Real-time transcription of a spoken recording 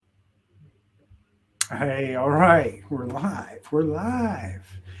Hey, all right. We're live. We're live.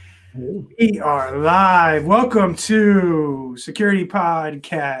 Oh, We are live. Welcome to Security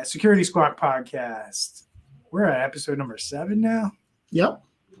Squawk Podcast. We're at episode number 7 now. yep.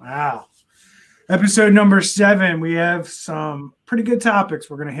 Wow. Episode number 7. We have some pretty good topics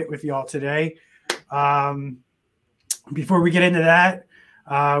we're going to hit with y'all today. Um, Before we get into that,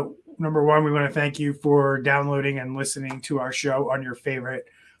 uh, number one, we want to thank you for downloading and listening to our show on your favorite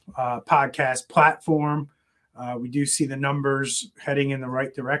podcast platform. We do see the numbers heading in the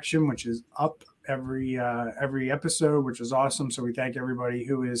right direction, which is up every episode, which is awesome. So we thank everybody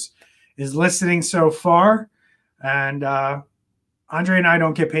who is listening so far. And Andre and I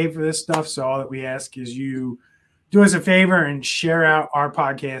don't get paid for this stuff, so all that we ask is you do us a favor and share out our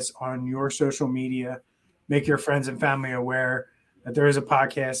podcast on your social media. Make your friends and family aware that there is a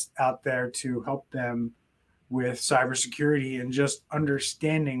podcast out there to help them with cybersecurity and just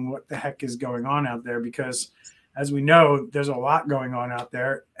understanding what the heck is going on out there. Because, as we know, there's a lot going on out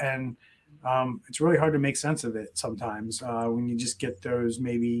there, and it's really hard to make sense of it sometimes when you just get those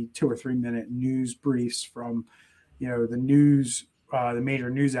maybe 2 or 3 minute news briefs from, the news, the major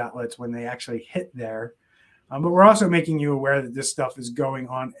news outlets when they actually hit there. But we're also making you aware that this stuff is going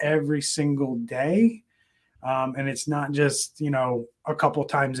on every single day. And it's not just, a couple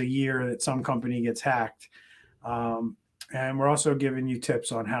times a year that some company gets hacked. And we're also giving you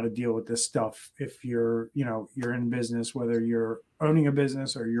tips on how to deal with this stuff if you're in business, whether you're owning a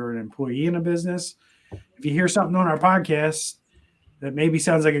business or you're an employee in a business. If you hear something on our podcast that maybe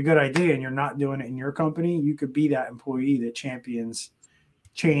sounds like a good idea and you're not doing it in your company, you could be that employee that champions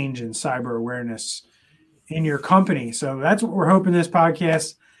change and cyber awareness in your company. So that's what we're hoping this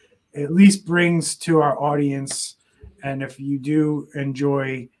podcast at least brings to our audience. And if you do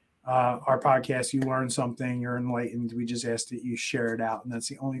enjoy our podcast, you learn something, you're enlightened, we just ask that you share it out. And that's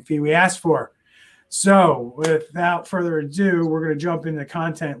the only fee we ask for. So without further ado, we're going to jump into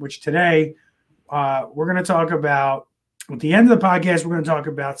content, which today we're going to talk about. At the end of the podcast, we're going to talk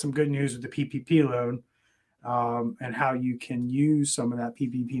about some good news with the PPP loan and how you can use some of that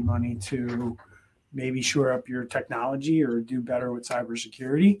PPP money to maybe shore up your technology or do better with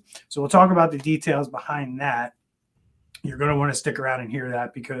cybersecurity. So we'll talk about the details behind that. You're going to want to stick around and hear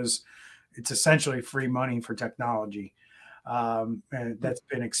that because it's essentially free money for technology. And that's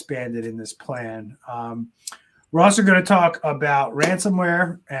been expanded in this plan. We're also going to talk about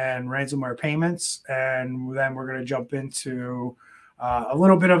ransomware and ransomware payments. And then we're going to jump into a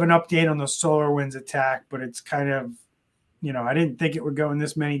little bit of an update on the SolarWinds attack, but it's kind of, I didn't think it would go in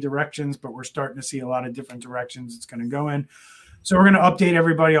this many directions, but we're starting to see a lot of different directions it's going to go in. So we're going to update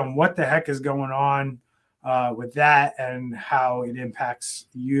everybody on what the heck is going on with that and how it impacts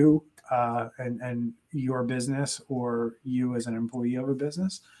you and your business or you as an employee of a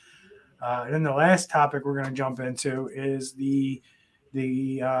business. And then the last topic we're going to jump into is the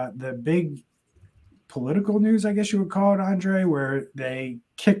big political news, I guess you would call it, Andre, where they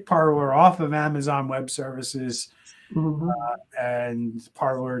kicked Parler off of Amazon Web Services. Mm-hmm. And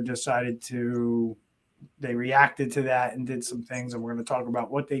Parler they reacted to that and did some things. And we're going to talk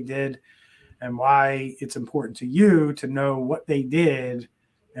about what they did and why it's important to you to know what they did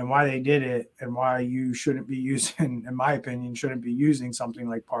and why they did it and why you shouldn't be using, in my opinion, shouldn't be using something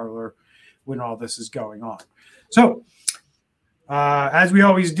like Parler when all this is going on. So, as we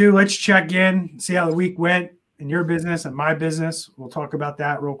always do, let's check in, see how the week went in your business and my business. We'll talk about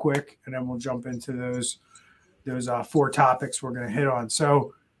that real quick, and then we'll jump into those 4 topics we're going to hit on.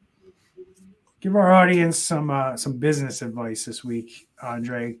 So, give our audience some business advice this week,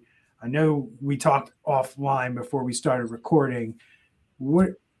 Andre. I know we talked offline before we started recording.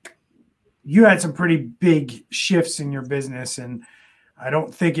 You had some pretty big shifts in your business, and I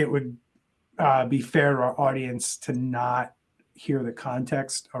don't think it would be fair to our audience to not hear the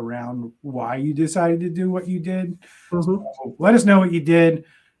context around why you decided to do what you did. Mm-hmm. So let us know what you did.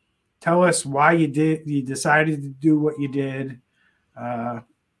 Tell us why you decided to do what you did. Go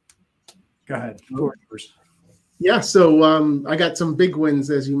ahead. Yeah, so I got some big wins,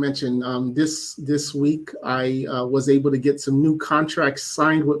 as you mentioned. This week, I was able to get some new contracts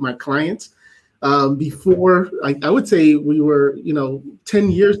signed with my clients. Before, I would say we were, 10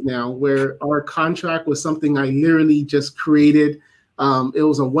 years now, where our contract was something I literally just created. It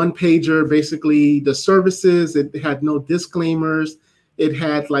was a one-pager, basically the services. It had no disclaimers. It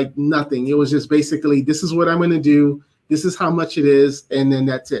had like nothing. It was just basically, this is what I'm going to do. This is how much it is. And then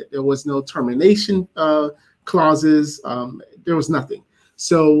that's it. There was no termination clauses. There was nothing.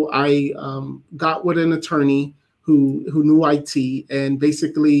 So I got with an attorney who knew IT, and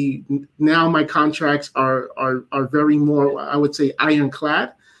basically now my contracts are very more, I would say,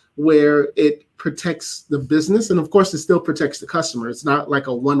 ironclad, where it protects the business, and of course it still protects the customer. It's not like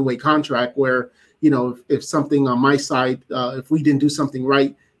a one-way contract where, if something on my side, if we didn't do something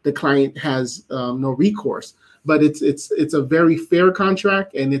right, the client has no recourse. But it's a very fair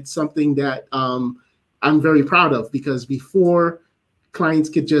contract, and it's something that I'm very proud of, because before, clients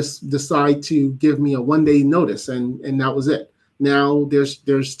could just decide to give me a 1 day notice, and that was it. Now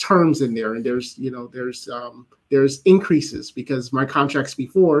there's terms in there, and there's increases, because my contracts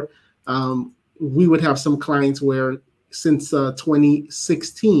before, we would have some clients where since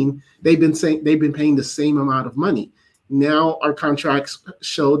 2016 they've been paying the same amount of money. Now our contracts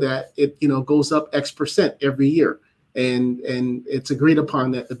show that it goes up X% every year, and it's agreed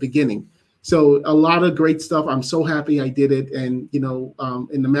upon at the beginning. So a lot of great stuff. I'm so happy I did it. And,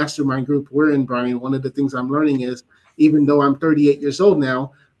 in the mastermind group we're in, Brian, one of the things I'm learning is, even though I'm 38 years old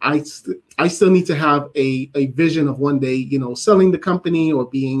now, I still need to have a vision of one day, selling the company or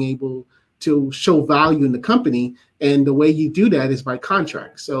being able to show value in the company. And the way you do that is by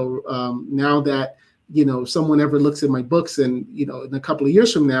contract. So now that, someone ever looks at my books and, in a couple of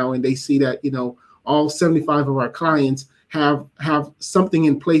years from now, and they see that, all 75 of our clients have something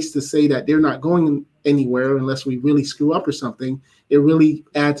in place to say that they're not going anywhere unless we really screw up or something, it really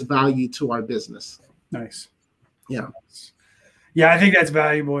adds value to our business. Nice. Yeah. Yeah, I think that's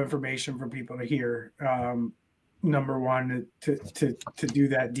valuable information for people to hear. Number one, to do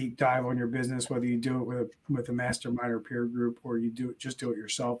that deep dive on your business, whether you do it with a mastermind or peer group, or you do it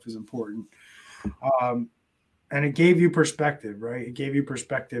yourself, is important. And it gave you perspective, right? It gave you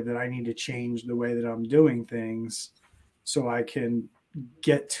perspective that I need to change the way that I'm doing things so I can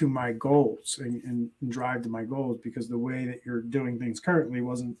get to my goals and drive to my goals, because the way that you're doing things currently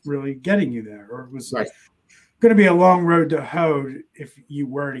wasn't really getting you there, or it was right. going to be a long road to hoe if you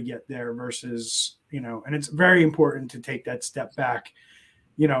were to get there versus, and it's very important to take that step back,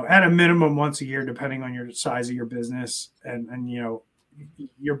 at a minimum once a year, depending on your size of your business. And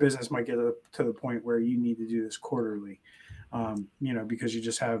your business might get to the point where you need to do this quarterly, because you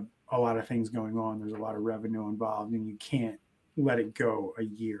just have a lot of things going on. There's a lot of revenue involved, and you can't let it go a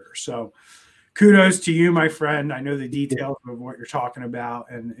year. So kudos to you, my friend. I know the details of what you're talking about,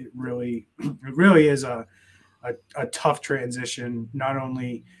 and it really is a tough transition, not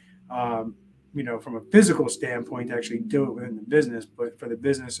only, from a physical standpoint to actually do it within the business, but for the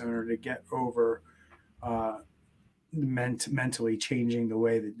business owner to get over mentally changing the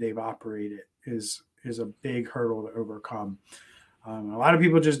way that they've operated is a big hurdle to overcome. A lot of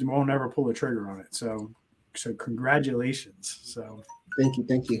people just won't ever pull the trigger on it. So congratulations. So Thank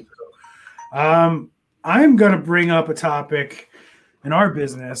you. I'm going to bring up a topic in our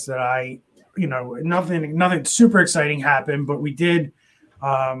business that nothing super exciting happened, but we did.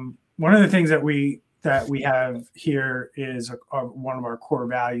 One of the things that we have here is one of our core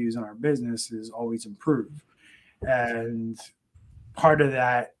values in our business is always improve. And part of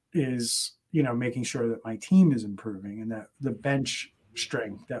that is, making sure that my team is improving, and that the bench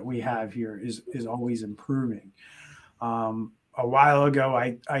strength that we have here is always improving. A while ago,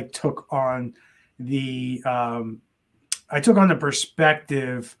 I took on the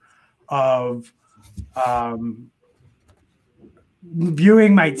perspective of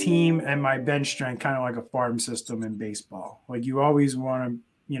viewing my team and my bench strength kind of like a farm system in baseball. Like, you always want to,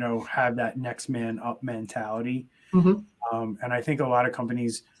 have that next man up mentality. Mm-hmm. And I think a lot of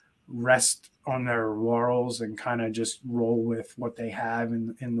companies rest on their laurels and kind of just roll with what they have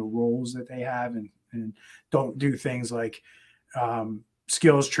in the roles that they have, and don't do things like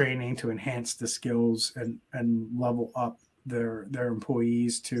skills training to enhance the skills and level up their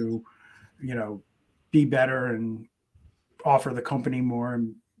employees to, be better and offer the company more,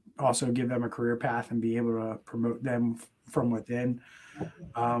 and also give them a career path and be able to promote them from within.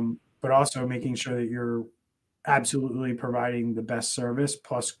 But also making sure that you're absolutely providing the best service,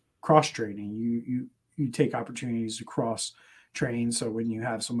 plus cross training. You take opportunities to cross train. So when you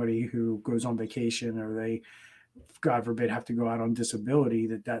have somebody who goes on vacation, or they, God forbid, have to go out on disability,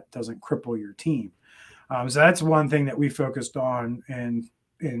 that doesn't cripple your team. So that's one thing that we focused on in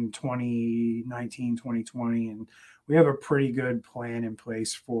 2019, 2020. And we have a pretty good plan in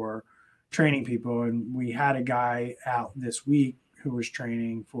place for training people. And we had a guy out this week who was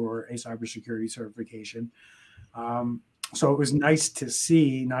training for a cybersecurity certification. So it was nice to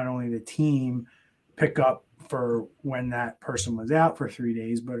see not only the team pick up for when that person was out for 3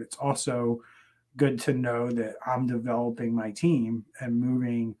 days, but it's also good to know that I'm developing my team and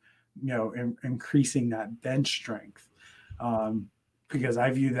moving, increasing that bench strength. Because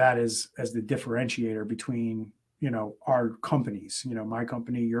I view that as the differentiator between, our companies, my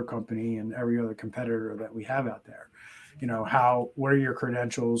company, your company, and every other competitor that we have out there. what are your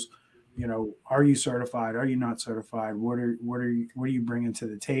credentials? Are you certified? Are you not certified? What are you bringing to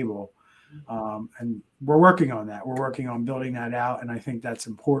the table? And we're working on that. We're working on building that out, and I think that's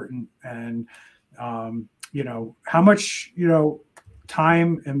important. And how much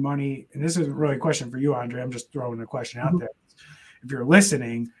time and money. And this isn't really a question for you, Andre. I'm just throwing a question out there. If you're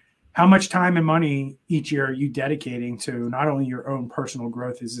listening, how much time and money each year are you dedicating to not only your own personal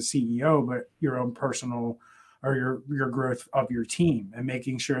growth as a CEO, but your own personal or your growth of your team, and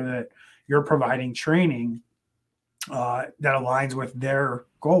making sure that you're providing training that aligns with their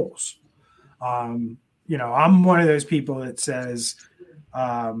goals. I'm one of those people that says,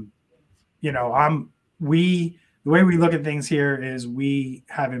 the way we look at things here is we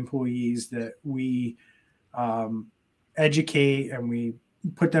have employees that we educate, and we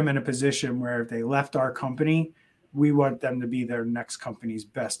put them in a position where if they left our company, we want them to be their next company's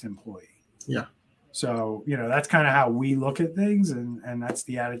best employee. Yeah. So, that's kind of how we look at things. And that's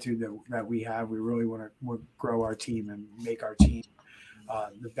the attitude that we have. We really want to grow our team and make our team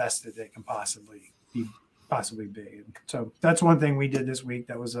the best that they can possibly be. And so that's one thing we did this week.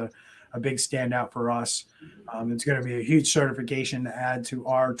 That was a big standout for us. It's going to be a huge certification to add to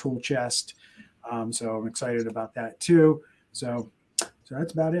our tool chest. So I'm excited about that too. So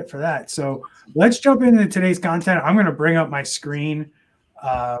that's about it for that. So let's jump into today's content. I'm going to bring up my screen.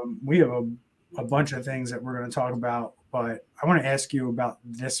 We have a bunch of things that we're going to talk about, but I want to ask you about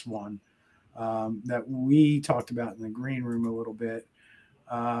this one that we talked about in the green room a little bit.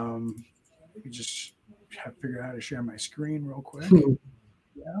 Let me just have to figure out how to share my screen real quick.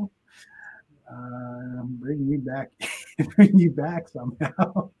 Yeah. I'm bringing you back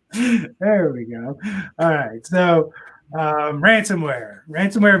somehow. There we go. All right. So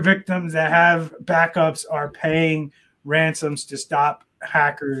ransomware victims that have backups are paying ransoms to stop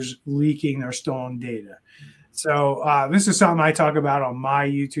hackers leaking their stolen data. So this is something I talk about on my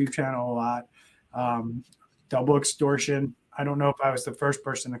YouTube channel a lot. Double extortion. I don't know if I was the first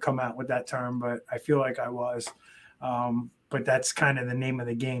person to come out with that term, but I feel like I was. But that's kind of the name of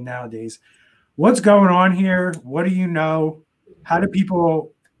the game nowadays. What's going on here? What do you know? How do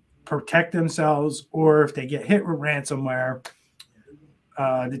people protect themselves? Or if they get hit with ransomware,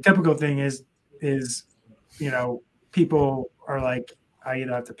 the typical thing is people are like, I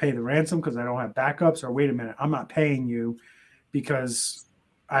either have to pay the ransom because I don't have backups, or wait a minute, I'm not paying you because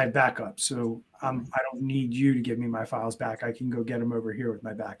I have backups. So I don't need you to give me my files back. I can go get them over here with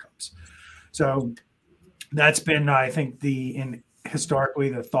my backups. So that's been, I think, historically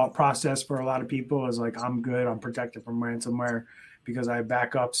the thought process for a lot of people is like, I'm good, I'm protected from ransomware because I have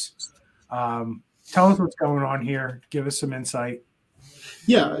backups. Tell us what's going on here. Give us some insight.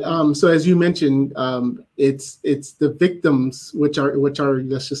 Yeah. So as you mentioned, it's the victims, which are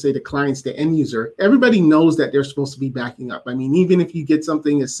let's just say the clients, the end user. Everybody knows that they're supposed to be backing up. I mean, even if you get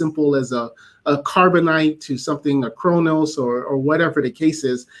something as simple as a Carbonite to something, a Kronos or whatever the case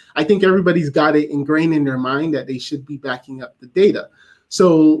is, I think everybody's got it ingrained in their mind that they should be backing up the data.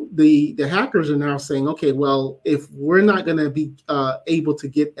 So the hackers are now saying, okay, well, if we're not going to be able to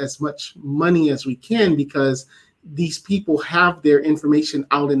get as much money as we can because these people have their information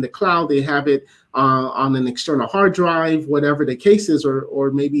out in the cloud, they have it on an external hard drive, whatever the case is,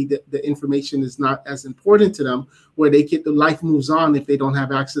 or maybe the information is not as important to them, where the life moves on if they don't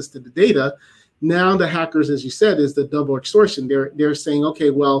have access to the data. Now the hackers, as you said, is the double extortion. They're saying,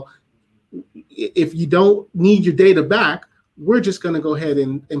 okay, well, if you don't need your data back, we're just going to go ahead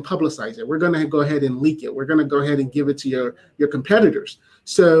and publicize it. We're going to go ahead and leak it. We're going to go ahead and give it to your competitors.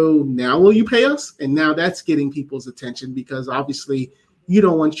 So now will you pay us? And now that's getting people's attention because obviously you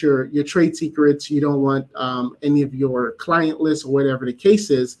don't want your trade secrets. You don't want any of your client lists or whatever the case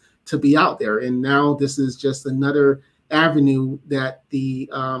is to be out there. And now this is just another avenue that the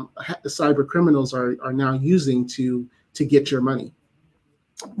cyber criminals are now using to get your money.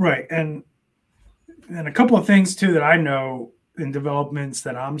 Right. And a couple of things too that I know in developments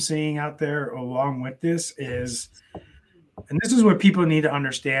that I'm seeing out there along with this is, and this is what people need to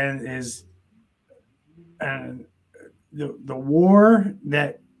understand, is the war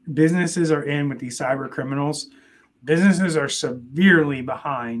that businesses are in with these cyber criminals. Businesses are severely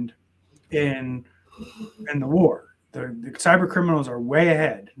behind in the war. The cyber criminals are way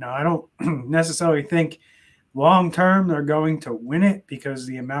ahead. Now, I don't necessarily think long term they're going to win it because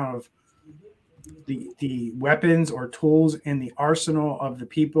the amount of the weapons or tools in the arsenal of the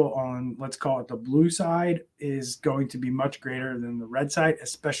people on, let's call it the blue side, is going to be much greater than the red side,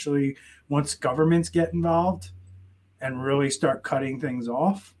 especially once governments get involved and really start cutting things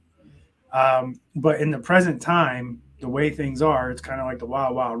off. But in the present time, the way things are, it's kind of like the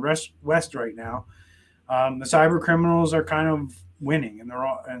wild, wild west right now. The cyber criminals are kind of winning, and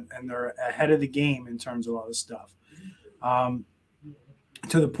they're ahead of the game in terms of all this stuff. To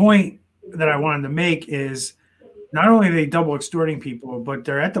the point that I wanted to make is not only are they double extorting people, but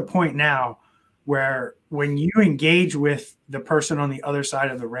they're at the point now where when you engage with the person on the other side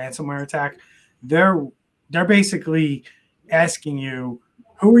of the ransomware attack, they're basically asking you,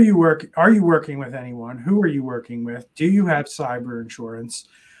 who are you working? Are you working with anyone? Who are you working with? Do you have cyber insurance?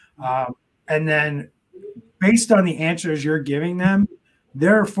 And then based on the answers you're giving them,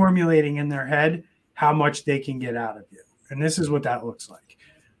 they're formulating in their head how much they can get out of you. And this is what that looks like.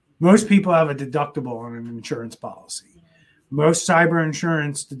 Most people have a deductible on an insurance policy. Most cyber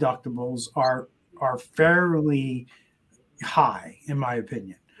insurance deductibles are fairly high, in my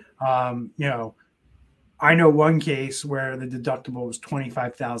opinion. I know one case where the deductible was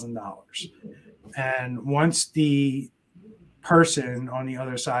 $25,000. And once the person on the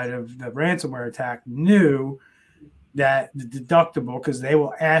other side of the ransomware attack knew that the deductible, because they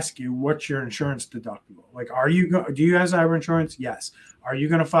will ask you, what's your insurance deductible? Like, do you have cyber insurance? Yes. Are you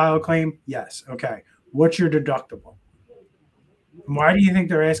going to file a claim? Yes. Okay. What's your deductible? Why do you think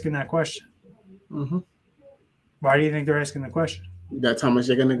they're asking that question? Mm-hmm. Why do you think they're asking the question? That's how much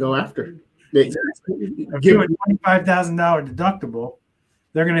they're going to go after. If you have a $25,000 deductible,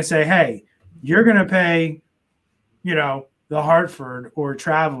 they're going to say, hey, you're going to pay, the Hartford or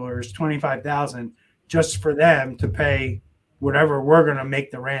Travelers $25,000 just for them to pay whatever we're going to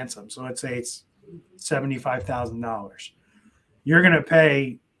make the ransom. So let's say it's $75,000. You're going to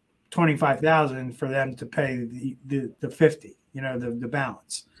pay $25,000 for them to pay the 50, the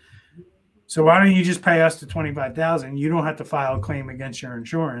balance. So why don't you just pay us the $25,000? You don't have to file a claim against your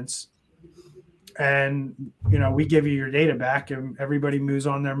insurance. And, we give you your data back and everybody moves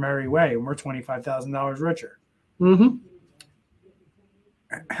on their merry way. And we're $25,000 richer. Mm-hmm.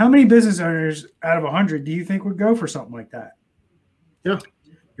 How many business owners out of 100 do you think would go for something like that? Yeah.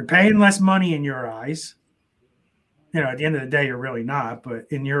 You're paying less money in your eyes. At the end of the day, you're really not. But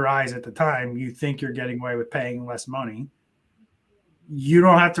in your eyes at the time, you think you're getting away with paying less money. You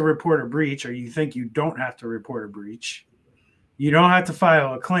don't have to report a breach, or you think you don't have to report a breach. You don't have to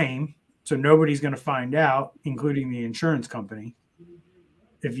file a claim. So nobody's going to find out, including the insurance company,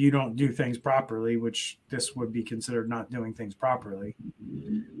 if you don't do things properly, which this would be considered not doing things properly.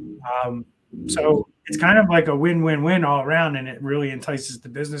 So it's kind of like a win-win-win all around, and it really entices the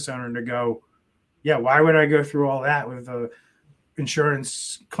business owner to go, yeah, why would I go through all that with a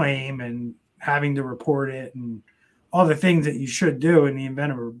insurance claim and having to report it and all the things that you should do in the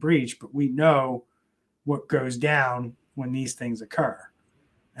event of a breach? But we know what goes down when these things occur.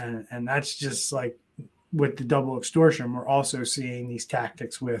 And that's just like with the double extortion, we're also seeing these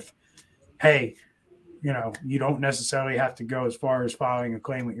tactics with, hey, you don't necessarily have to go as far as filing a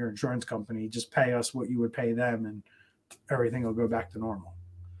claim with your insurance company. Just pay us what you would pay them and everything will go back to normal.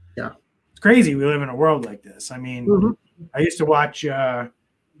 Yeah. It's crazy. We live in a world like this. I mean, mm-hmm. I used to watch,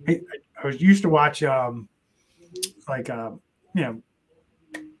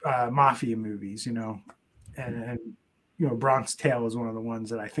 mafia movies, and Bronx Tale is one of the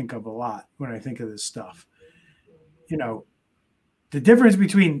ones that I think of a lot when I think of this stuff. The difference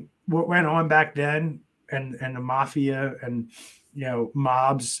between what went on back then and the mafia and,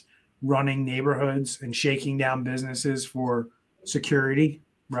 mobs running neighborhoods and shaking down businesses for security,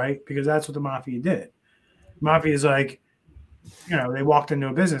 right? Because that's what the mafia did. Mafia is like, they walked into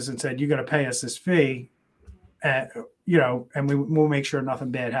a business and said, you got to pay us this fee, and we'll make sure nothing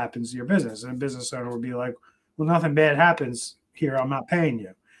bad happens to your business. And a business owner would be like, well, nothing bad happens here. I'm not paying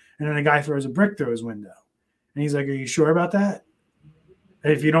you. And then the guy throws a brick through his window. And he's like, are you sure about that?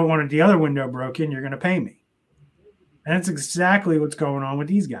 If you don't want the other window broken, you're going to pay me. And that's exactly what's going on with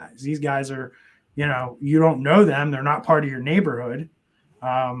these guys. These guys are, you don't know them. They're not part of your neighborhood.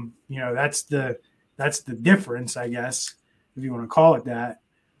 That's the difference, I guess, if you want to call it that.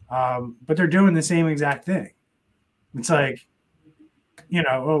 But they're doing the same exact thing. It's like,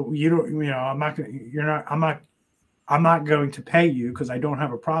 I'm not going to pay you because I don't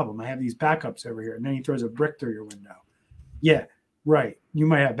have a problem. I have these backups over here. And then he throws a brick through your window. Yeah, right. You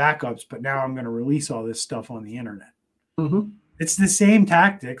might have backups, but now I'm going to release all this stuff on the internet. Mm-hmm. It's the same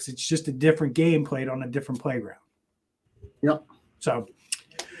tactics. It's just a different game played on a different playground. Yep. So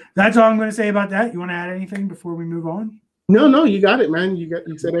that's all I'm going to say about that. You want to add anything before we move on? No, you got it, man. You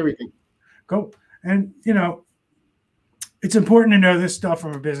said everything. Cool. And, it's important to know this stuff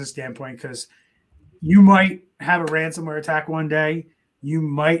from a business standpoint because you might have a ransomware attack one day. You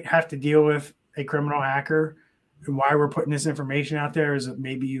might have to deal with a criminal hacker. And why we're putting this information out there is that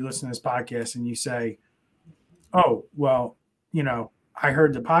maybe you listen to this podcast and you say, oh, well, I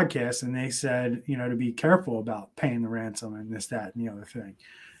heard the podcast and they said, to be careful about paying the ransom and this, that, and the other thing.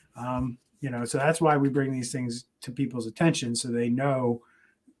 So that's why we bring these things to people's attention so they know,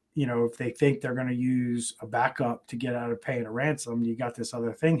 if they think they're going to use a backup to get out of paying a ransom, you got this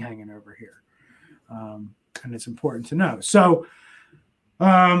other thing hanging over here. And it's important to know. So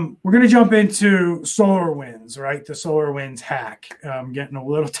we're going to jump into SolarWinds, right? The SolarWinds hack. I'm getting a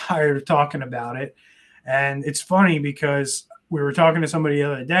little tired of talking about it. And it's funny because we were talking to somebody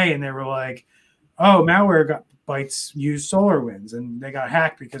the other day and they were like, oh, Malwarebytes use SolarWinds and they got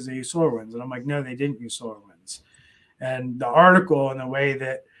hacked because they use SolarWinds. And I'm like, no, they didn't use SolarWinds. And the article and the way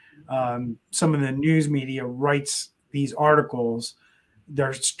that some of the news media writes these articles,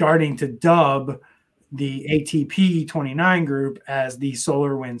 they're starting to dub the ATP 29 group as the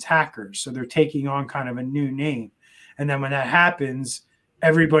SolarWinds hackers. So they're taking on kind of a new name. And then when that happens,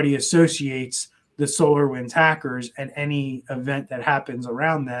 everybody associates the SolarWinds hackers and any event that happens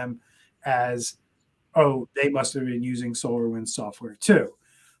around them as, oh, they must have been using SolarWinds software too.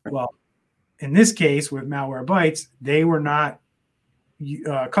 Well, in this case with Malwarebytes, they were not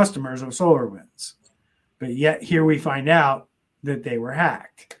customers of SolarWinds, but yet here we find out that they were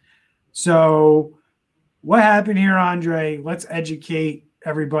hacked. So what happened here, Andre? Let's educate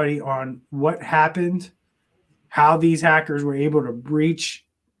everybody on what happened, how these hackers were able to breach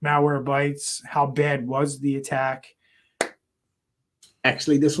Malwarebytes, how bad was the attack.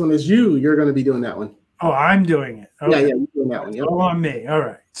 Actually, this one is you. You're going to be doing that one. Oh, I'm doing it. Okay. Yeah, you're doing that one. Yep. All on me. All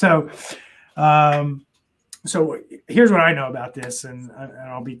right. So here's what I know about this, and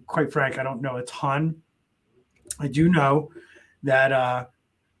I'll be quite frank, I don't know a ton. I do know that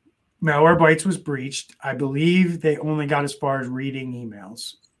Malwarebytes was breached. I believe they only got as far as reading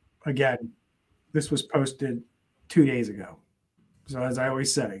emails. Again, this was posted 2 days ago. So as I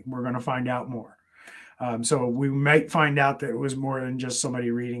always say, we're going to find out more. So we might find out that it was more than just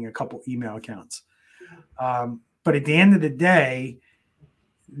somebody reading a couple email accounts. But at the end of the day,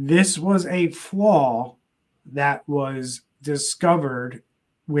 this was a flaw that was discovered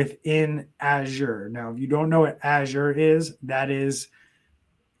within Azure. Now, if you don't know what Azure is, that is,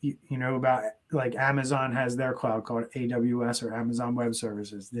 about like Amazon has their cloud called AWS or Amazon Web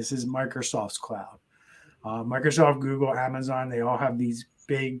Services. This is Microsoft's cloud. Microsoft, Google, Amazon, they all have these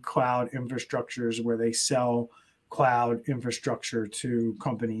big cloud infrastructures where they sell cloud infrastructure to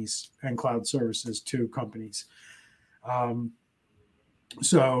companies and cloud services to companies.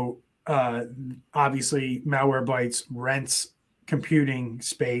 Obviously, Malwarebytes rents computing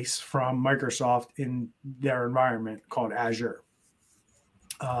space from Microsoft in their environment called Azure.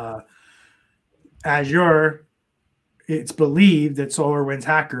 Azure, it's believed that SolarWinds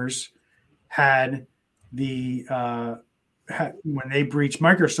hackers had when they breached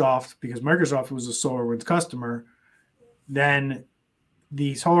Microsoft, because Microsoft was a SolarWinds customer, then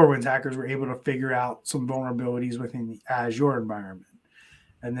the SolarWinds hackers were able to figure out some vulnerabilities within the Azure environment.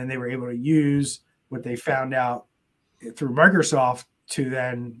 And then they were able to use what they found out through Microsoft to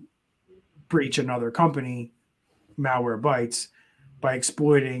then breach another company, Malwarebytes, by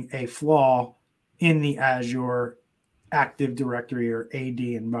exploiting a flaw in the Azure Active Directory or AD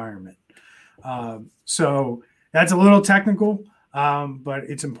environment. So that's a little technical, but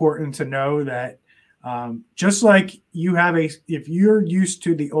it's important to know that just like if you're used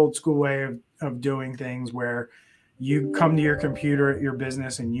to the old school way of doing things where you come to your computer at your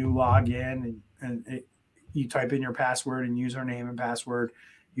business and you log in and you type in your password and username and password,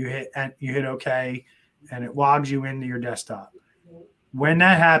 you hit OK, and it logs you into your desktop. When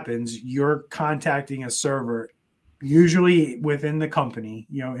that happens, you're contacting a server, usually within the company,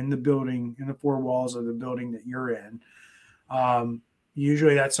 in the building, in the four walls of the building that you're in.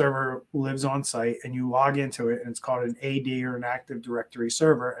 Usually that server lives on site and you log into it, and it's called an AD or an Active Directory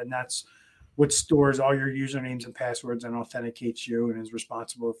server. And that's what stores all your usernames and passwords and authenticates you and is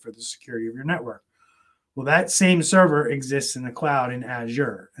responsible for the security of your network. Well, that same server exists in the cloud in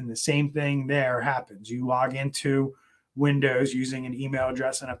Azure, and the same thing there happens. You log into Windows using an email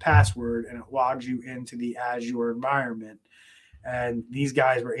address and a password, and it logs you into the Azure environment. And these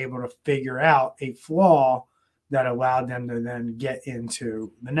guys were able to figure out a flaw that allowed them to then get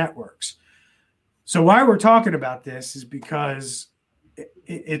into the networks. So why we're talking about this is because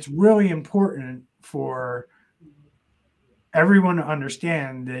it's really important for everyone to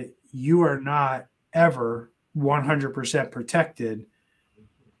understand that you are not ever 100% protected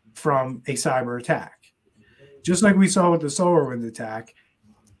from a cyber attack. Just like we saw with the SolarWinds attack,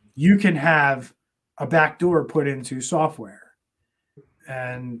 you can have a backdoor put into software.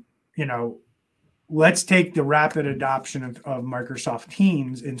 And, let's take the rapid adoption of Microsoft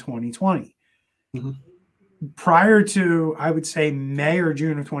Teams in 2020. Mm-hmm. prior to, I would say, May or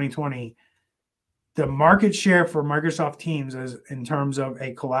June of 2020, the market share for Microsoft Teams as in terms of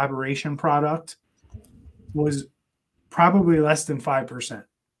a collaboration product was probably less than 5%.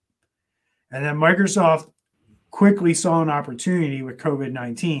 And then Microsoft quickly saw an opportunity with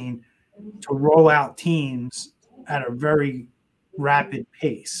COVID-19 to roll out Teams at a very rapid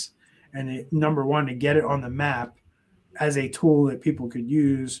pace. And number one, to get it on the map as a tool that people could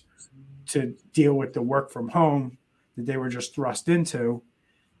use to deal with the work from home that they were just thrust into,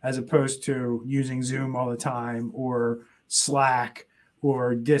 as opposed to using Zoom all the time or Slack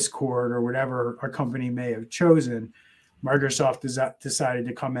or Discord or whatever our company may have chosen. Microsoft decided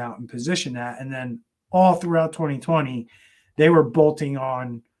to come out and position that. And then all throughout 2020, they were bolting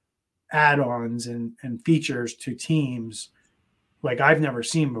on add-ons and features to Teams like I've never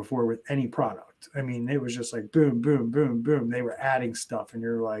seen before with any product. I mean, it was just like boom, boom, boom, boom. They were adding stuff, and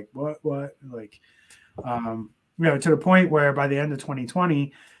you're like, what? Like, to the point where by the end of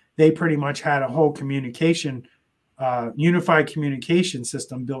 2020, they pretty much had a whole unified communication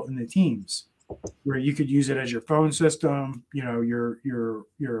system built into Teams, where you could use it as your phone system, your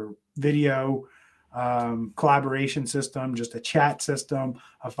video collaboration system, just a chat system,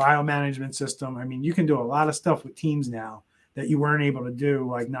 a file management system. I mean, you can do a lot of stuff with Teams now that you weren't able to do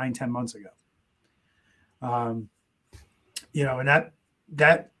like 9-10 months ago. And that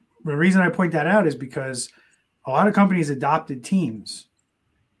the reason I point that out is because a lot of companies adopted Teams,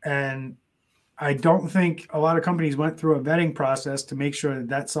 and I don't think a lot of companies went through a vetting process to make sure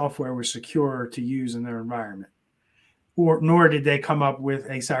that software was secure to use in their environment, nor did they come up with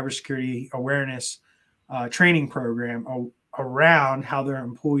a cybersecurity awareness training program around how their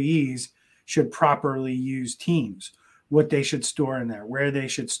employees should properly use Teams, what they should store in there, where they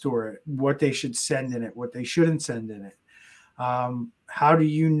should store it, what they should send in it, what they shouldn't send in it. How do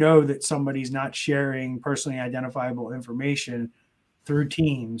you know that somebody's not sharing personally identifiable information through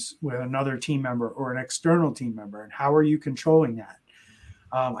Teams with another team member or an external team member? And how are you controlling that?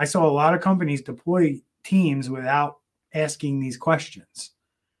 I saw a lot of companies deploy Teams without asking these questions.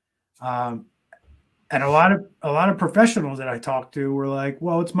 And a lot of professionals that I talked to were like,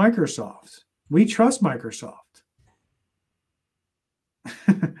 well, it's Microsoft. We trust Microsoft.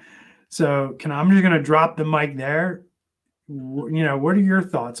 So I'm just going to drop the mic there. What are your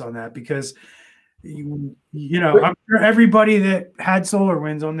thoughts on that? Because, I'm sure everybody that had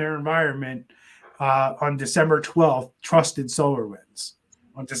SolarWinds on their environment on December 12th trusted SolarWinds.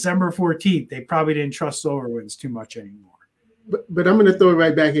 On December 14th, they probably didn't trust SolarWinds too much anymore. But I'm going to throw it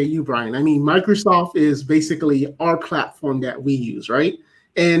right back at you, Brian. I mean, Microsoft is basically our platform that we use, right?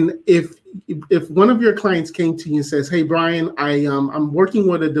 And if one of your clients came to you and says, "Hey, Brian, I'm working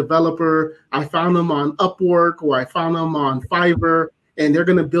with a developer. I found them on Upwork or I found them on Fiverr, and they're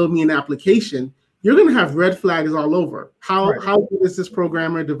going to build me an application," you're going to have red flags all over. How good is this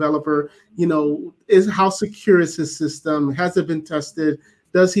programmer, developer? How secure is his system? Has it been tested?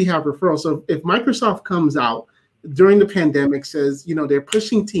 Does he have referrals? So if Microsoft comes out during the pandemic, says, they're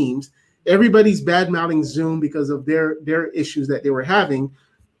pushing Teams, everybody's bad-mouthing Zoom because of their issues that they were having,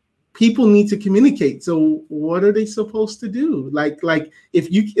 people need to communicate. So what are they supposed to do?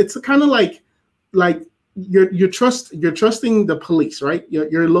 It's kind of like you're trusting the police, right?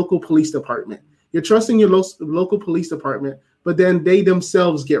 Your local police department. You're trusting your local police department, but then they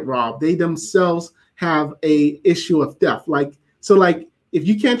themselves get robbed. They themselves have a issue of theft. If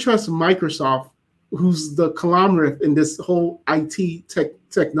you can't trust Microsoft, who's the conglomerate in this whole IT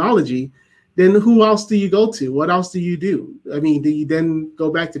technology, then who else do you go to? What else do you do? I mean, do you then go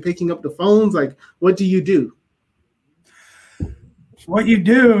back to picking up the phones? Like, what do you do? What you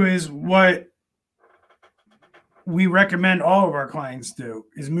do is what we recommend all of our clients do,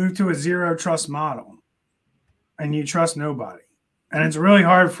 is move to a zero trust model, and you trust nobody. And it's really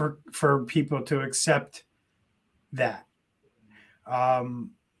hard for people to accept that.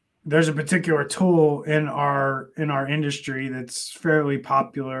 There's a particular tool in our industry that's fairly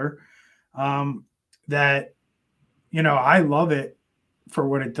popular that, I love it for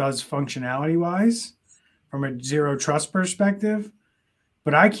what it does functionality wise from a zero trust perspective,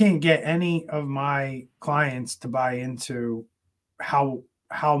 but I can't get any of my clients to buy into how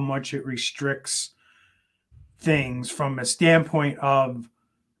much it restricts things from a standpoint of,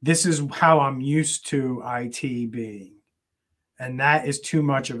 this is how I'm used to IT being. And that is too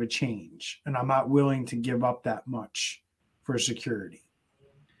much of a change. And I'm not willing to give up that much for security.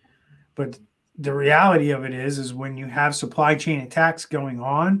 But the reality of it is when you have supply chain attacks going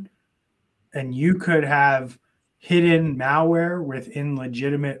on, and you could have hidden malware within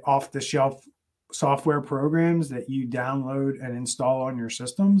legitimate off-the-shelf software programs that you download and install on your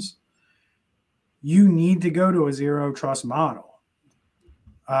systems, you need to go to a zero trust model.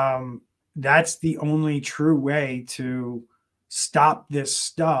 That's the only true way to stop this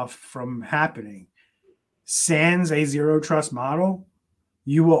stuff from happening. Sans a zero trust model,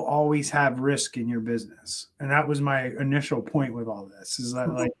 you will always have risk in your business. And that was my initial point with all this, is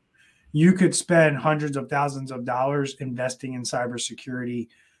that like you could spend hundreds of thousands of dollars investing in cybersecurity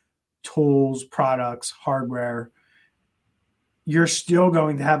tools, products, hardware. You're still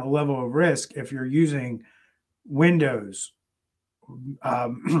going to have a level of risk if you're using Windows,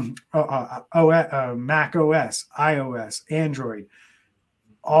 Mac OS, iOS, Android.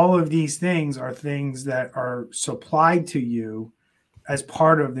 All of these things are things that are supplied to you as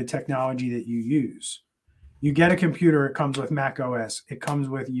part of the technology that you use. You get a computer, it comes with Mac OS, it comes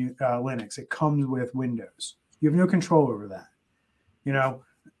with Linux, it comes with Windows. You have no control over that. You know,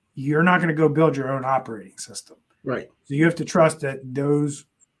 you're not going to go build your own operating system. Right. So you have to trust that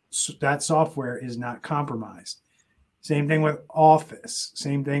that software is not compromised. Same thing with Office.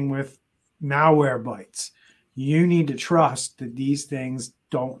 Same thing with Malwarebytes. You need to trust that these things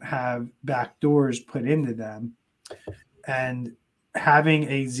don't have backdoors put into them. And having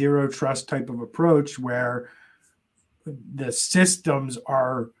a zero trust type of approach where the systems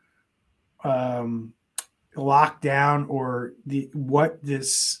are locked down, or what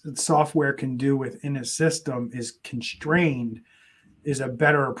this software can do within a system is constrained, is a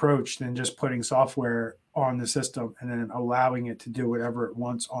better approach than just putting software on the system and then allowing it to do whatever it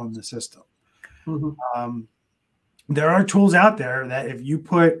wants on the system. Mm-hmm. There are tools out there that if you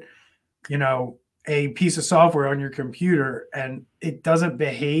put, you know, a piece of software on your computer and it doesn't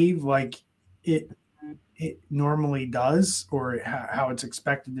behave like it normally does, or how it's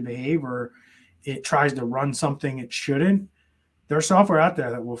expected to behave, or it tries to run something it shouldn't, there's software out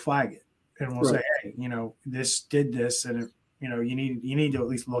there that will flag it and will say, hey, you know, this did this, and you know, you need to at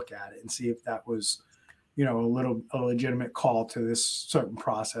least look at it and see if that was, you know, a legitimate call to this certain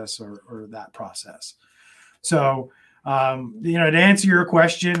process or that process. So, you know, to answer your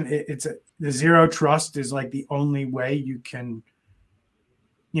question, the zero trust is like the only way you can,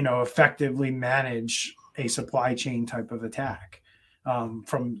 you know, effectively manage a supply chain type of attack,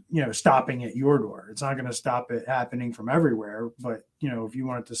 from, you know, stopping at your door. It's not going to stop it happening from everywhere, but, you know, if you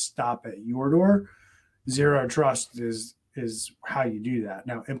want it to stop at your door, zero trust is how you do that.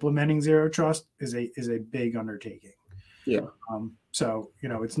 Now, implementing zero trust is a big undertaking. Yeah. So, you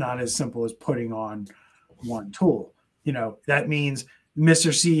know, it's not as simple as putting on one tool. You know, that means Mr.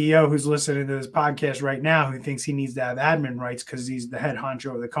 CEO who's listening to this podcast right now, who thinks he needs to have admin rights because he's the head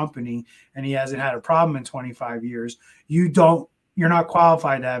honcho of the company and he hasn't had a problem in 25 years. You're not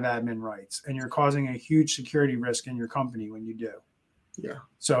qualified to have admin rights, and you're causing a huge security risk in your company when you do. Yeah.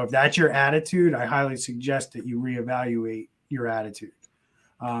 So if that's your attitude, I highly suggest that you reevaluate your attitude,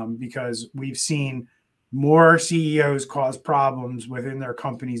 because we've seen more CEOs cause problems within their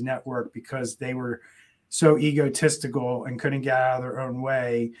company's network because they were so egotistical and couldn't get out of their own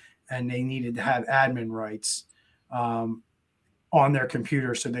way, and they needed to have admin rights on their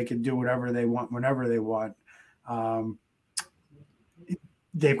computer so they could do whatever they want whenever they want.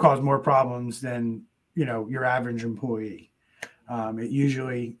 They've caused more problems than, you know, your average employee. It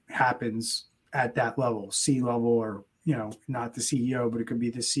usually happens at that level, C-level, or, you know, not the CEO, but it could be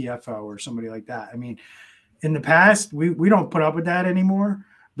the CFO or somebody like that. I mean, in the past, we don't put up with that anymore.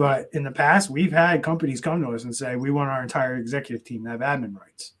 But in the past, we've had companies come to us and say, we want our entire executive team to have admin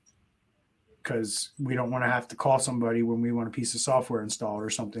rights because we don't want to have to call somebody when we want a piece of software installed or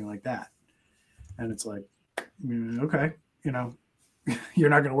something like that. And it's like, okay, you know, you're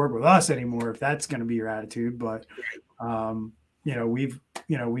not going to work with us anymore if that's going to be your attitude. But, you know, we've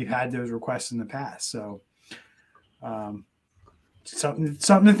had those requests in the past. So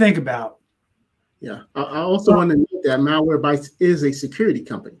something to think about. Yeah. I also want to note that Malwarebytes is a security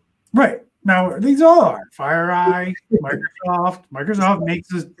company. Right. Now, these all are. FireEye, Microsoft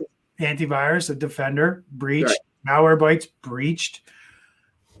makes an antivirus, a Defender, breached. Right. Malwarebytes breached.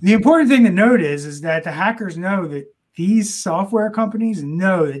 The important thing to note is that the hackers know that these software companies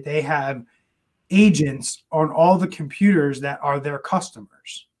know that they have agents on all the computers that are their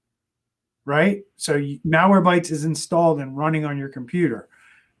customers, right? So Malwarebytes is installed and running on your computer.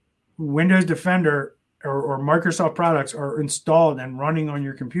 Windows Defender or Microsoft products are installed and running on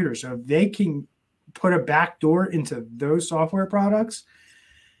your computer. So if they can put a backdoor into those software products,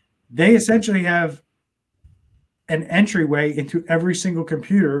 they essentially have an entryway into every single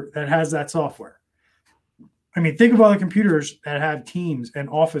computer that has that software. I mean, think of all the computers that have Teams and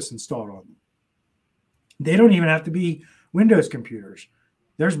Office installed on them. They don't even have to be Windows computers.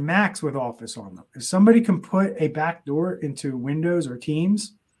 There's Macs with Office on them. If somebody can put a backdoor into Windows or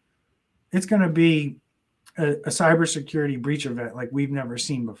Teams, it's going to be a cybersecurity breach event like we've never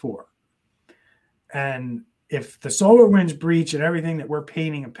seen before. And if the SolarWinds breach and everything that we're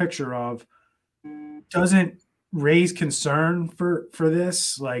painting a picture of doesn't raise concern for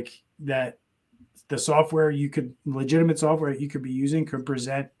this, like that the software legitimate software that you could be using could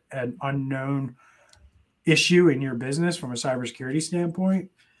present an unknown issue in your business from a cybersecurity standpoint,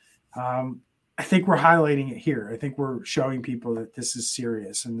 I think we're highlighting it here. I think we're showing people that this is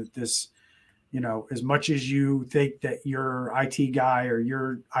serious and that this, as much as you think that your IT guy or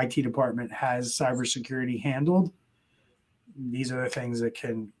your IT department has cybersecurity handled, these are the things that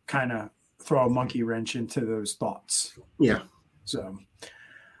can kind of throw a monkey wrench into those thoughts. Yeah. So,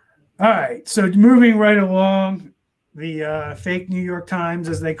 all right. So moving right along, the fake New York Times,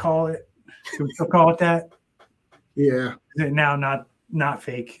 as they call it. Can we still call it that? Yeah. Is it now not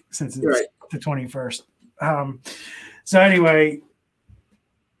fake since it's right. the 21st? So anyway,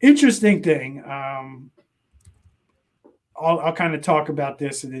 interesting thing. I'll kind of talk about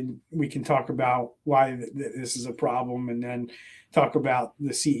this, and then we can talk about why this is a problem, and then talk about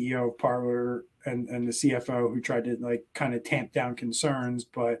the CEO of Parler and the CFO who tried to kind of tamp down concerns,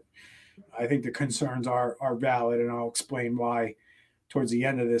 but I think the concerns are valid, and I'll explain why towards the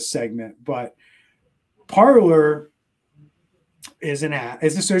end of this segment. But Parler is an app.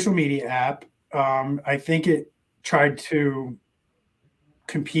 It's a social media app. I think it tried to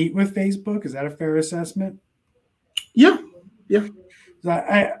compete with Facebook. Is that a fair assessment? Yeah.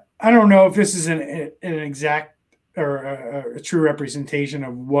 I don't know if this is an exact or a true representation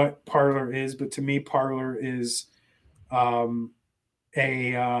of what Parler is, but to me, Parler is a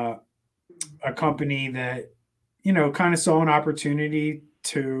company that kind of saw an opportunity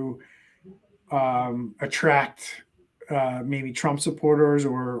to attract maybe Trump supporters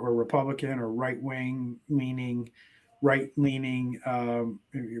or Republican or right-leaning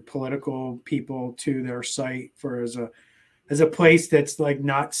political people to their site as a place that's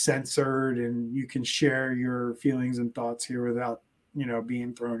not censored, and you can share your feelings and thoughts here without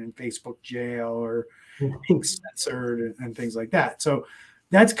being thrown in Facebook jail or being censored and things like that. So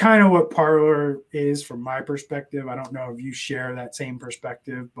that's kind of what Parler is from my perspective. I don't know if you share that same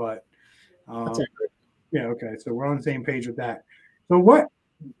perspective, but yeah, okay. So we're on the same page with that. So what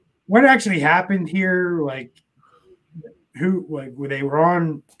actually happened here? They were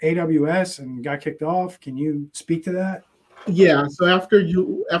on AWS and got kicked off. Can you speak to that? Yeah. So after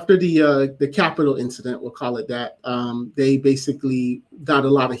the Capitol incident, we'll call it that, they basically got a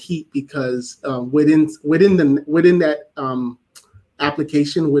lot of heat because within that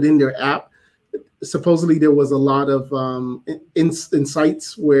application, within their app, supposedly there was a lot of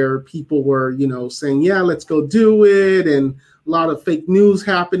insights where people were, saying, yeah, let's go do it, and a lot of fake news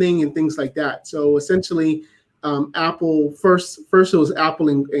happening and things like that. So essentially, Apple first it was Apple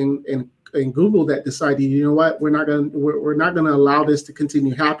and Google that decided, you know what, we're not gonna allow this to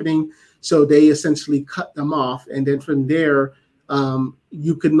continue happening. So they essentially cut them off, and then from there,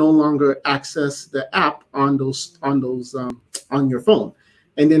 you could no longer access the app on your phone.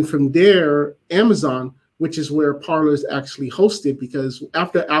 And then from there, Amazon, which is where Parler is actually hosted, because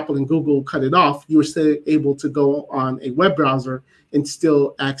after Apple and Google cut it off, you were still able to go on a web browser and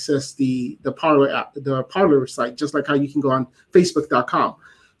still access the Parler app, the Parler site, just like how you can go on Facebook.com.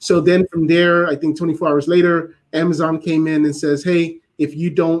 So then from there, I think 24 hours later, Amazon came in and says, hey, if you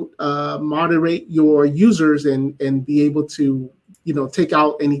don't moderate your users and be able to, take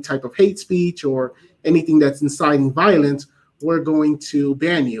out any type of hate speech or anything that's inciting violence, we're going to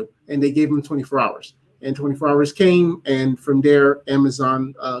ban you. And they gave them 24 hours. And 24 hours came, and from there,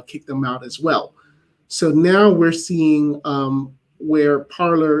 Amazon kicked them out as well. So now we're seeing where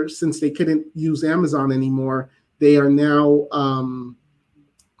Parler, since they couldn't use Amazon anymore, they are now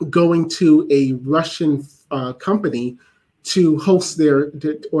going to a Russian company to host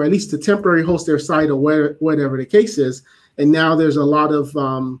or at least to temporarily host their site, or whatever the case is. And now there's a lot of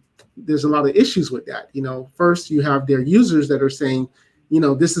issues with that. First you have their users that are saying,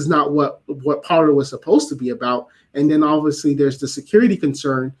 this is not what Parler was supposed to be about. And then obviously there's the security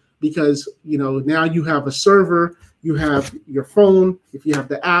concern because, now you have a server, you have your phone, if you have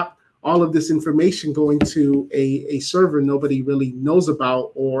the app, all of this information going to a server nobody really knows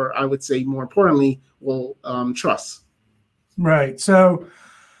about, or I would say more importantly, will trust. Right. So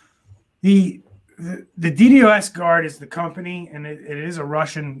the DDoS Guard is the company, and it is a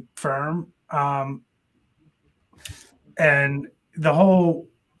Russian firm. And the whole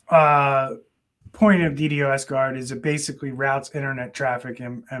point of DDoS Guard is it basically routes internet traffic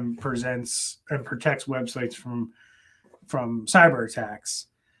and protects websites from cyber attacks.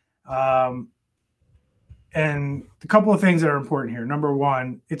 And a couple of things that are important here. Number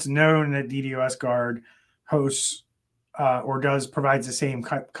one, it's known that DDoS Guard hosts or provides the same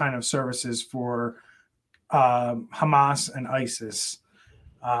kind of services for Hamas and ISIS.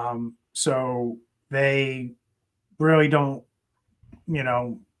 So they really don't,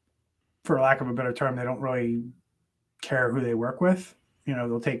 for lack of a better term, they don't really care who they work with.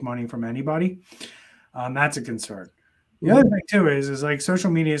 They'll take money from anybody. That's a concern. The other thing too is like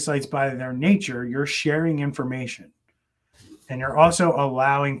social media sites by their nature, you're sharing information and you're also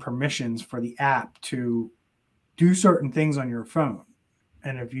allowing permissions for the app to do certain things on your phone.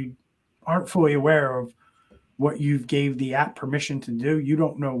 And if you aren't fully aware of what you gave the app permission to do, you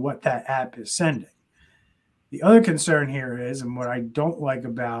don't know what that app is sending. The other concern here is, and what I don't like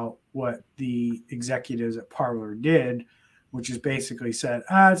about what the executives at Parler did, which is basically said,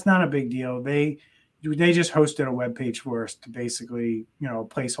 it's not a big deal. They just hosted a web page for us to basically, a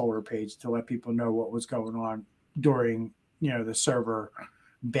placeholder page to let people know what was going on during, the server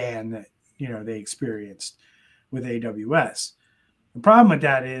ban that, they experienced with AWS. The problem with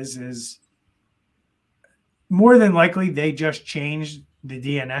that is more than likely they just changed the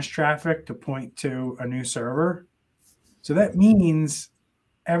DNS traffic to point to a new server. So that means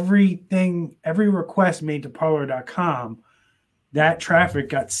every request made to Parler.com, that traffic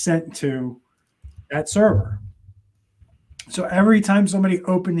got sent to that server. So every time somebody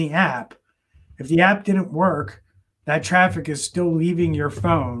opened the app, if the app didn't work, that traffic is still leaving your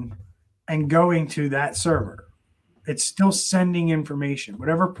phone and going to that server. It's still sending information.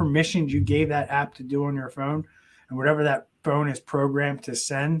 Whatever permissions you gave that app to do on your phone and whatever that phone is programmed to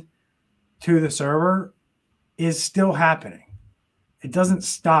send to the server is still happening. It doesn't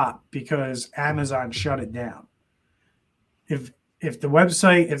stop because Amazon shut it down. If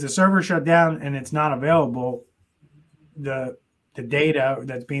the server shut down and it's not available, the data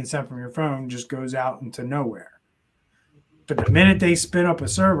that's being sent from your phone just goes out into nowhere. But the minute they spin up a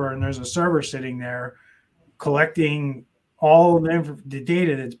server and there's a server sitting there collecting all the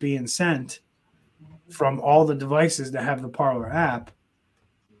data that's being sent from all the devices that have the Parler app,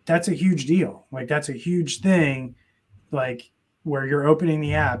 that's a huge deal. Like that's a huge thing, like where you're opening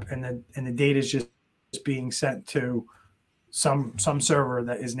the app and the data is just being sent to some server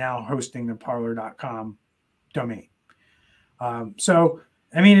that is now hosting the Parler.com domain. So,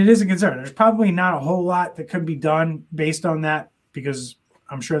 I mean, it is a concern. There's probably not a whole lot that could be done based on that because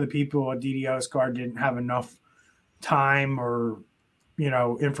I'm sure the people at DDoS Guard didn't have enough time or,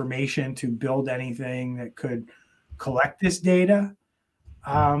 information to build anything that could collect this data.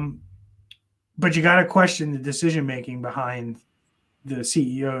 But you got to question the decision-making behind the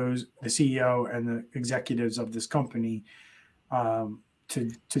CEO and the executives of this company to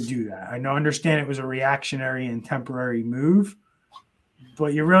do that. Understand it was a reactionary and temporary move,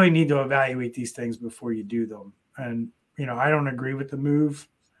 but you really need to evaluate these things before you do them. And, I don't agree with the move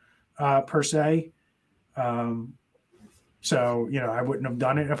per se. So, I wouldn't have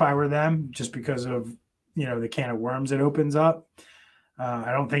done it if I were them just because of, the can of worms it opens up.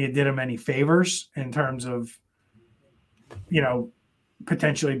 I don't think it did them any favors in terms of,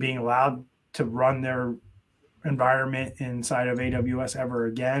 potentially being allowed to run their environment inside of AWS ever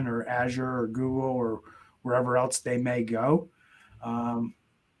again, or Azure or Google or wherever else they may go.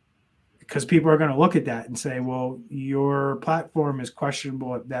 Because people are going to look at that and say, well, your platform is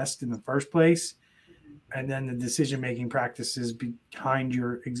questionable at best in the first place. And then the decision-making practices behind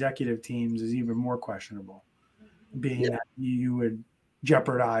your executive teams is even more questionable, being that you would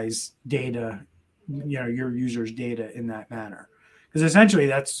jeopardize data, your users' data in that manner. Because essentially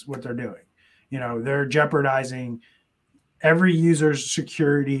that's what they're doing. They're jeopardizing every user's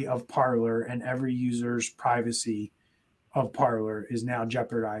security of Parler and every user's privacy of Parler is now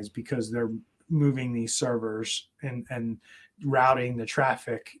jeopardized because they're moving these servers and routing the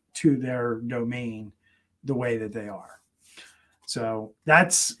traffic to their domain the way that they are. So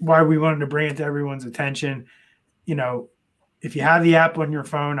that's why we wanted to bring it to everyone's attention. If you have the app on your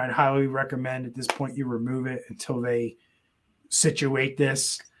phone, I'd highly recommend at this point you remove it until they situate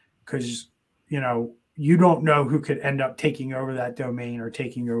this, because you don't know who could end up taking over that domain or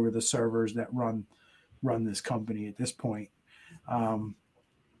taking over the servers that run this company at this point.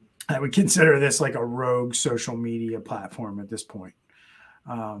 I would consider this like a rogue social media platform at this point.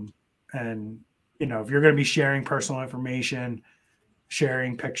 And if you're going to be sharing personal information,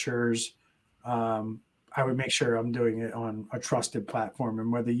 sharing pictures, I would make sure I'm doing it on a trusted platform.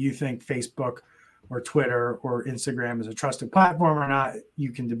 And whether you think Facebook or Twitter or Instagram is a trusted platform or not,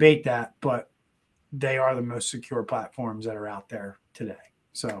 you can debate that, but they are the most secure platforms that are out there today.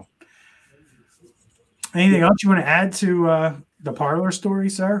 So anything else you want to add to the Parler story,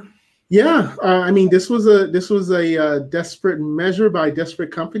 sir? Yeah, I mean, this was a desperate measure by a desperate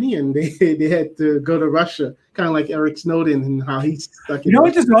company, and they had to go to Russia, kind of like Eric Snowden and how he's stuck You in know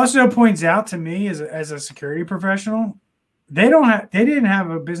what Russia. this also points out to me as a security professional? They didn't have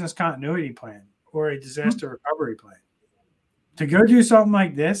a business continuity plan or a disaster recovery plan. To go do something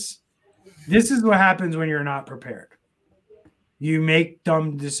like this is what happens when you're not prepared. You make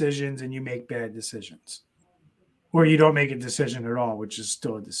dumb decisions and you make bad decisions. Or you don't make a decision at all, which is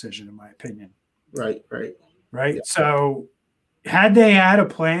still a decision in my opinion. Right, right. Right? Yeah. So had they had a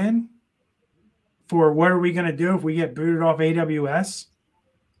plan for what are we going to do if we get booted off AWS,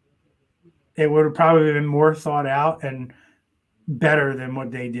 it would have probably been more thought out and better than what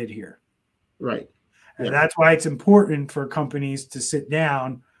they did here. Right. And Yeah. that's why it's important for companies to sit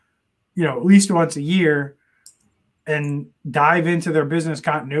down, at least once a year and dive into their business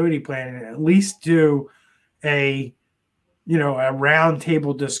continuity plan and at least do a round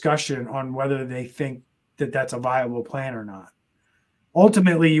table discussion on whether they think that that's a viable plan or not.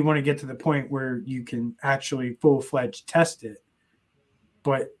 Ultimately, you want to get to the point where you can actually full-fledged test it,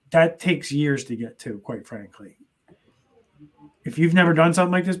 but that takes years to get to, quite frankly. If you've never done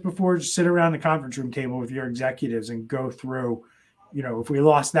something like this before, just sit around the conference room table with your executives and go through, if we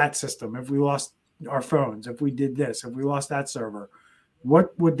lost that system, if we lost our phones, if we did this, if we lost that server,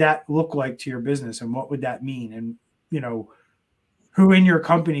 what would that look like to your business and what would that mean? And, who in your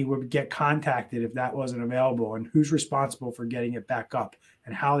company would get contacted if that wasn't available and who's responsible for getting it back up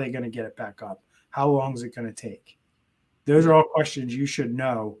and how are they going to get it back up? How long is it going to take? Those are all questions you should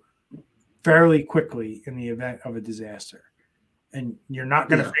know fairly quickly in the event of a disaster. And you're not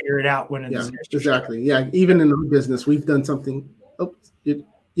going to figure it out when a disaster exactly. strikes. Yeah, even in our business, we've done something.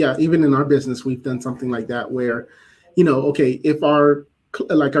 Even in our business, we've done something like that where, okay, if our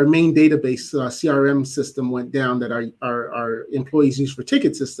main database CRM system went down that our employees use for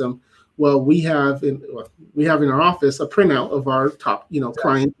ticket system, well, we have in our office a printout of our top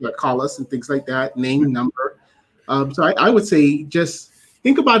clients that call us and things like that, name, number. So I would say just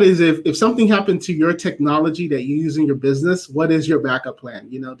think about it as if something happened to your technology that you use in your business, what is your backup plan?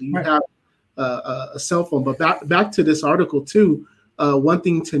 Do you have a cell phone? But back to this article too, one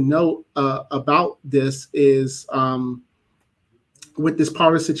thing to note about this is with this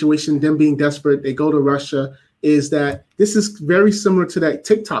power situation, them being desperate, they go to Russia, is that this is very similar to that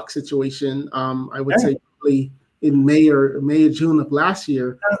TikTok situation. I would say probably in May or June of last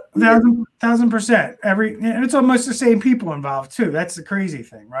year. 1,000%. And it's almost the same people involved too. That's the crazy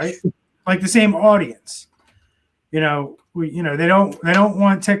thing, right? Like the same audience. They don't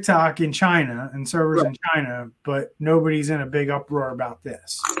want TikTok in China and servers in China, but nobody's in a big uproar about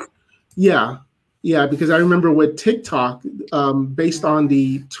this. Yeah, because I remember with TikTok, based on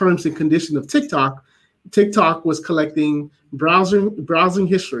the terms and condition of TikTok was collecting browsing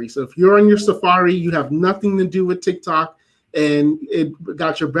history. So if you're on your Safari, you have nothing to do with TikTok, and it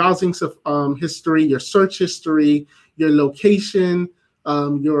got your browsing history, your search history, your location,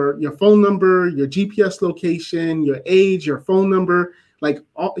 your phone number, your GPS location, your age, your phone number, like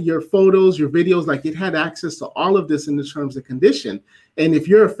all your photos, your videos. Like it had access to all of this in the terms and condition. And if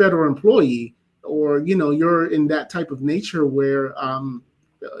you're a federal employee, or you're in that type of nature where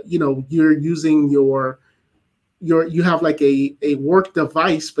you're using you have like a work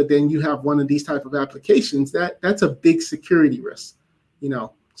device, but then you have one of these type of applications, that's a big security risk.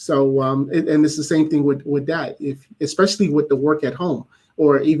 So and it's the same thing with that, if especially with the work at home,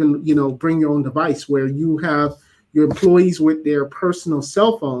 or even bring your own device, where you have your employees with their personal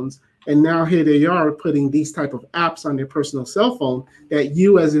cell phones. And now here they are putting these type of apps on their personal cell phone that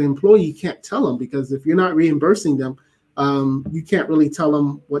you as an employee can't tell them, because if you're not reimbursing them, you can't really tell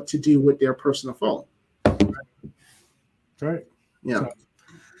them what to do with their personal phone. Right. Yeah.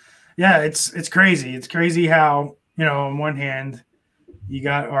 So, it's crazy. It's crazy how, on one hand, you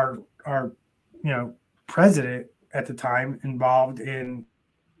got our president at the time involved in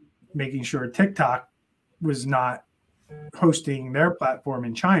making sure TikTok was not hosting their platform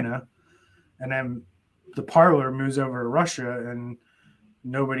in China, and then the Parler moves over to Russia, and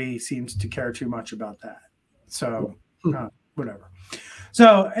nobody seems to care too much about that. So whatever.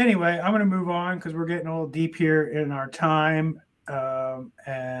 So anyway, I'm going to move on because we're getting a little deep here in our time,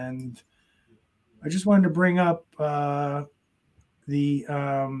 and I just wanted to bring up the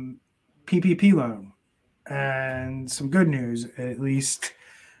PPP loan and some good news, at least.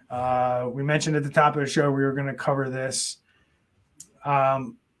 We mentioned at the top of the show we were going to cover this.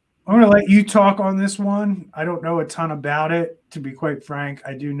 I'm going to let you talk on this one. I don't know a ton about it, to be quite frank.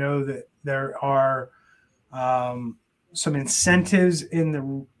 I do know that there are some incentives in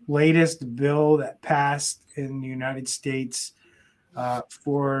the latest bill that passed in the United States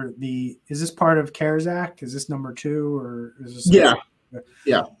for is this part of CARES Act? Is this number 2 or is this? Yeah.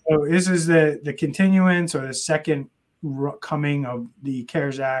 Yeah. So this is the continuance or the second coming of the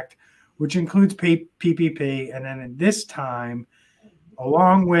CARES Act, which includes PPP. And then at this time,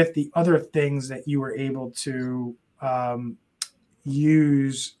 along with the other things that you were able to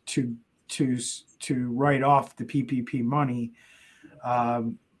use to write off the PPP money,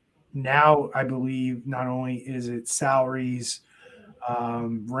 now I believe not only is it salaries,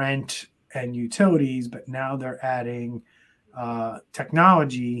 rent, and utilities, but now they're adding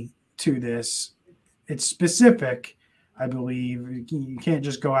technology to this. It's specific, I believe. You can't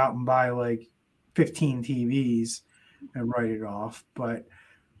just go out and buy like 15 TVs and write it off. But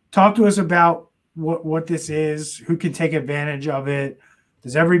talk to us about what this is, who can take advantage of it.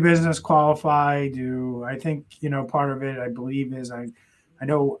 Does every business qualify? I think, part of it, I believe, is I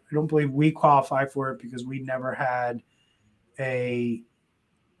don't believe we qualify for it because we never had a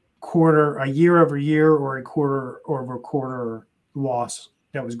year over year or a quarter over quarter loss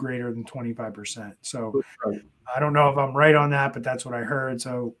that was greater than 25%. So I don't know if I'm right on that, but that's what I heard.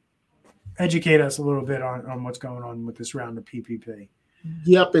 So educate us a little bit on what's going on with this round of PPP.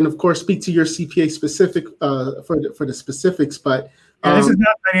 Yep, and of course, speak to your CPA specific for the specifics. But this is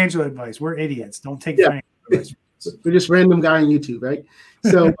not financial advice. We're idiots. Don't take financial advice. We're just random guy on YouTube, right?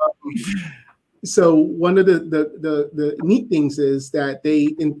 So, so one of the neat things is that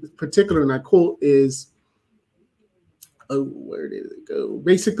they, in particular, and I quote, is where did it go?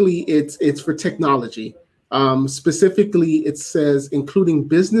 Basically, it's for technology. Specifically, it says including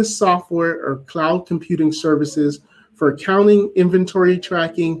business software or cloud computing services for accounting, inventory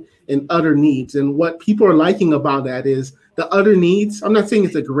tracking, and other needs. And what people are liking about that is the other needs. I'm not saying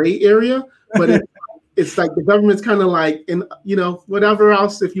it's a gray area, but it's like the government's kind of like, in whatever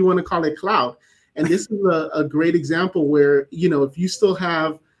else, if you want to call it cloud. And this is a great example where, if you still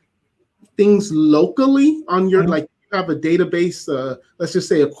have things locally on your, like you have a database, let's just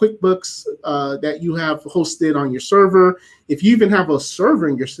say a QuickBooks that you have hosted on your server. If you even have a server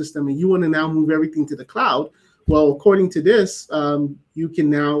in your system and you want to now move everything to the cloud, well, according to this, you can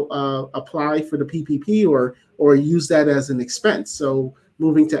now apply for the PPP or use that as an expense. So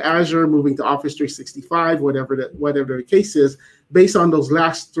moving to Azure, moving to Office 365, whatever the case is, based on those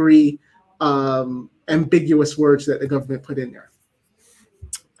last 3 ambiguous words that the government put in there.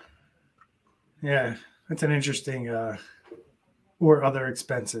 Yeah, that's an interesting, or other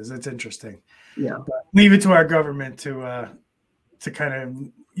expenses. It's interesting. Yeah, but leave it to our government to kind of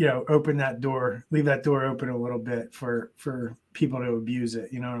open that door, leave that door open a little bit for people to abuse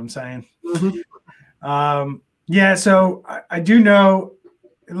it. You know what I'm saying? Mm-hmm. Yeah. So I do know.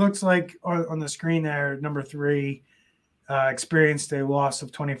 It looks like on the screen there, number 3 experienced a loss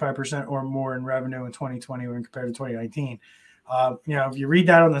of 25% or more in revenue in 2020 when compared to 2019. If you read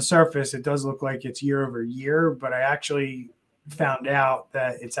that on the surface, it does look like it's year over year, but I actually found out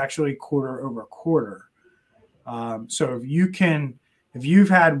that it's actually quarter over quarter. So if you've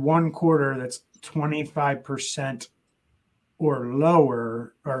had one quarter that's 25% or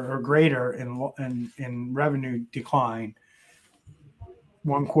lower or greater in revenue decline,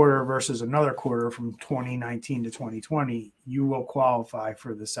 one quarter versus another quarter from 2019 to 2020, you will qualify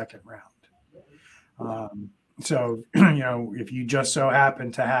for the second round. So, if you just so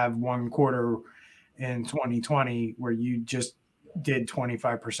happen to have one quarter in 2020 where you just did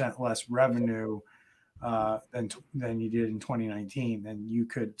 25% less revenue than you did in 2019, then you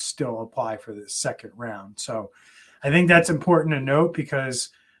could still apply for the second round. So I think that's important to note because,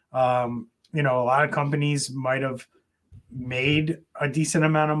 a lot of companies might have made a decent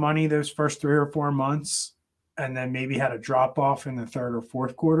amount of money those first 3 or 4 months and then maybe had a drop off in the third or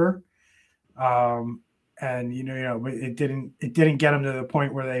fourth quarter. And it didn't get them to the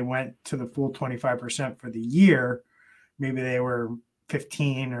point where they went to the full 25% for the year. Maybe they were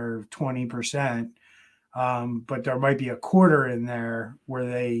 15 or 20%. But there might be a quarter in there where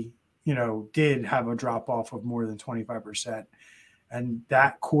they, did have a drop off of more than 25%. And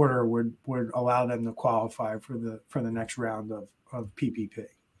that quarter would allow them to qualify for the next round of PPP.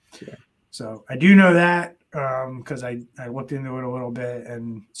 Yeah. So I do know that because I looked into it a little bit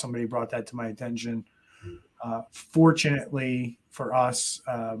and somebody brought that to my attention. Fortunately for us,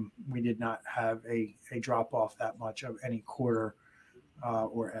 we did not have a drop off that much of any quarter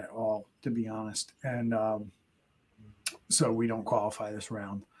or at all, to be honest. And so we don't qualify this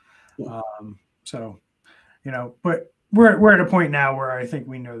round. But we're at a point now where I think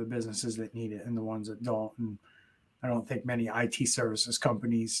we know the businesses that need it and the ones that don't. And I don't think many IT services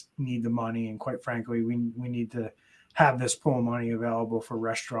companies need the money. And quite frankly, we need to have this pool of money available for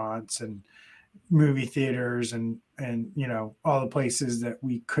restaurants and movie theaters and all the places that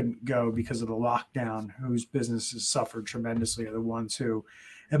we couldn't go because of the lockdown, whose businesses suffered tremendously, are the ones who,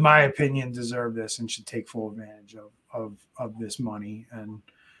 in my opinion, deserve this and should take full advantage of this money. And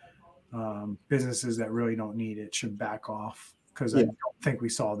businesses that really don't need it should back off, because I don't think we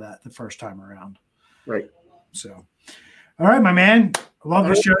saw that the first time around. Right. So, all right, my man. I love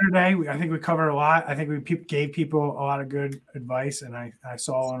the show today. I think we covered a lot. I think we gave people a lot of good advice, and I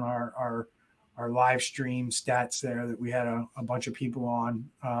saw on our live stream stats there that we had a bunch of people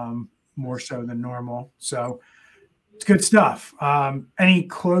on, more so than normal. So it's good stuff. Any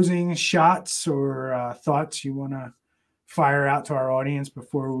closing shots or thoughts you want to fire out to our audience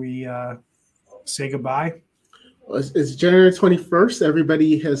before we say goodbye? It's January 21st.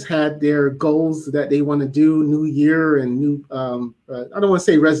 Everybody has had their goals that they want to do, new year and new, I don't want to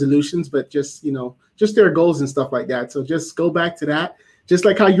say resolutions, but just their goals and stuff like that. So just go back to that. Just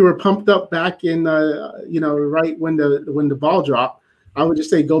like how you were pumped up back in, right when the ball dropped, I would just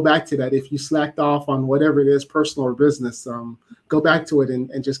say go back to that. If you slacked off on whatever it is, personal or business, go back to it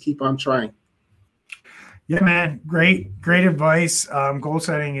and just keep on trying. Yeah, man. Great advice. Goal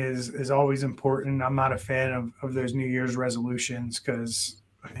setting is always important. I'm not a fan of those New Year's resolutions, because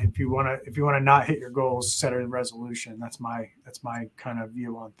if you want to not hit your goals, set a resolution. That's my kind of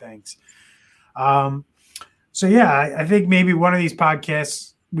view on things. So yeah, I think maybe one of these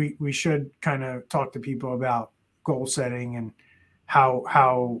podcasts we should kind of talk to people about goal setting and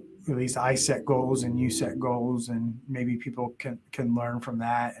how at least I set goals and you set goals, and maybe people can learn from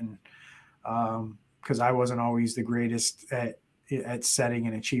that. And because I wasn't always the greatest at setting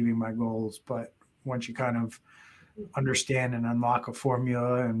and achieving my goals, but once you kind of understand and unlock a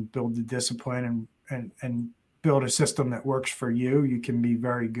formula and build the discipline and build a system that works for you, you can be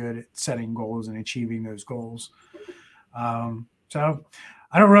very good at setting goals and achieving those goals. So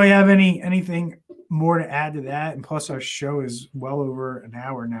I don't really have anything more to add to that. And plus, our show is well over an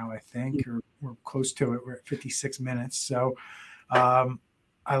hour now, I think, or we're close to it. We're at 56 minutes. So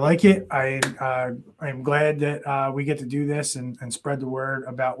I like it. I'm glad that we get to do this and spread the word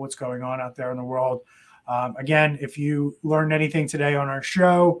about what's going on out there in the world. Again, if you learned anything today on our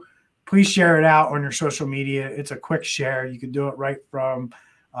show, please share it out on your social media. It's a quick share. You can do it right from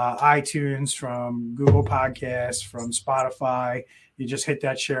iTunes, from Google Podcasts, from Spotify. You just hit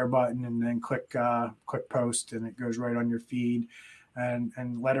that share button and then click post, and it goes right on your feed.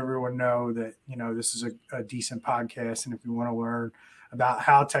 And let everyone know that this is a decent podcast. And if you want to learn about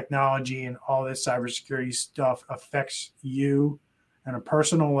how technology and all this cybersecurity stuff affects you on a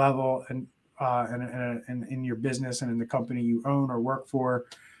personal level and in your business and in the company you own or work for,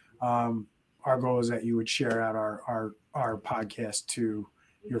 our goal is that you would share out our podcast to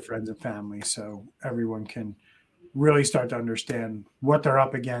your friends and family, so everyone can really start to understand what they're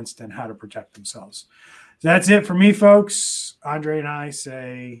up against and how to protect themselves. So that's it for me, folks. Andre and I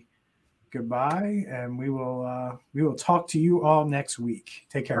say goodbye, and we will talk to you all next week.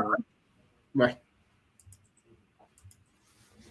 Take care. Bye.